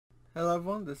Hello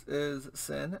everyone, this is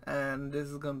Sin, and this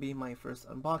is going to be my first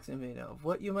unboxing video.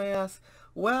 What you may ask?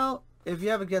 Well, if you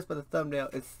haven't guessed by the thumbnail,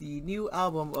 it's the new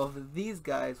album of these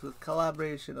guys with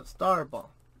collaboration of Starbomb.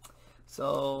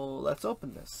 So, let's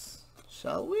open this,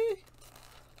 shall we?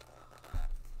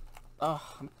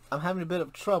 Oh, I'm having a bit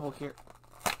of trouble here.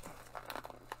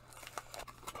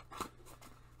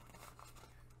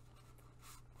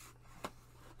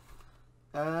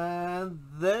 And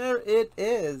there it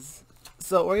is.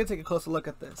 So we're gonna take a closer look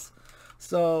at this.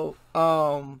 So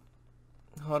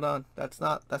hold on, that's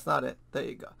not it. There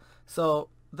you go. So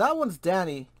that one's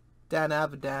Dan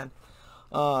Avidan.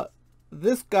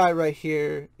 This guy right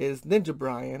here is Ninja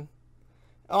Brian.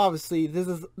 Obviously this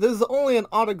is only an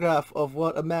autograph of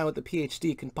what a man with a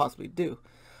PhD can possibly do.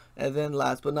 And then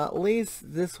last but not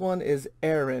least, this one is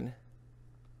Arin.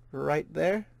 Right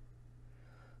there.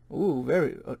 Ooh,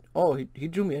 very oh, he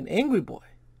drew me an angry boy.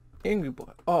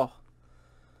 Oh.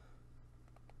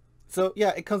 So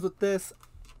yeah, it comes with this.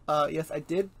 Yes, I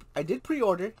did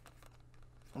pre-order.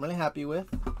 I'm really happy with.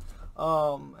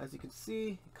 As you can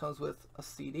see, it comes with a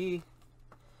CD.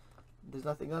 There's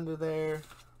nothing under there.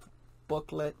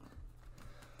 Booklet.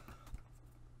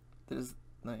 There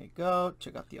you go.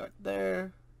 Check out the art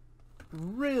there.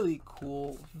 Really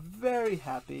cool. Very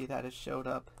happy that it showed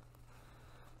up.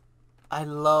 I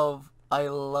love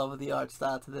the art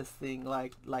style to this thing,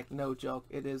 like no joke.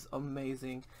 It is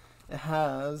amazing. It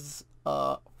has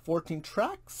 14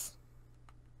 tracks,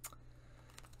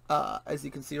 as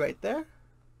you can see right there.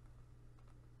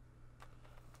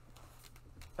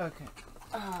 Okay,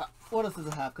 what else does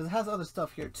it have? Because it has other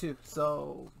stuff here too.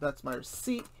 So that's my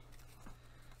receipt,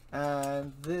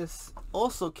 and this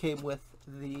also came with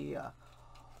the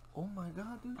oh my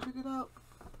god, dude, check it out.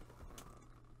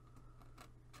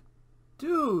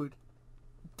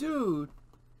 Dude,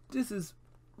 this is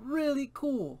really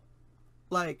cool.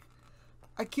 Like,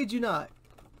 I kid you not.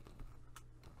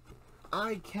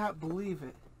 I can't believe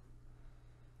it.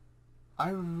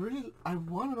 I want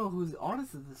to know who's the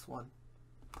artist of this one,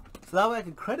 so that way I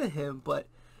can credit him. But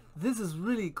this is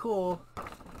really cool,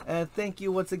 and thank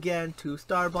you once again to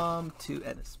Starbomb, to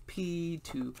NSP,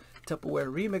 to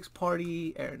Tupperware Remix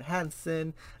Party, Arin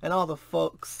Hanson, and all the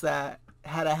folks that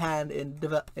had a hand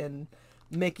in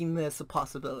making this a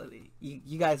possibility.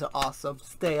 You guys are awesome.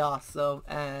 Stay awesome,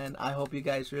 and I hope you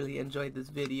guys really enjoyed this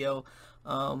video.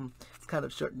 It's kind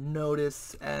of short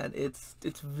notice, and it's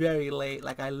very late.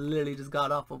 Like, I literally just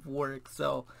got off of work.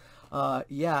 So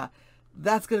yeah,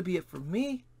 that's gonna be it for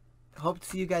me. Hope to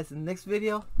see you guys in the next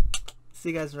video.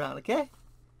 See you guys around, okay?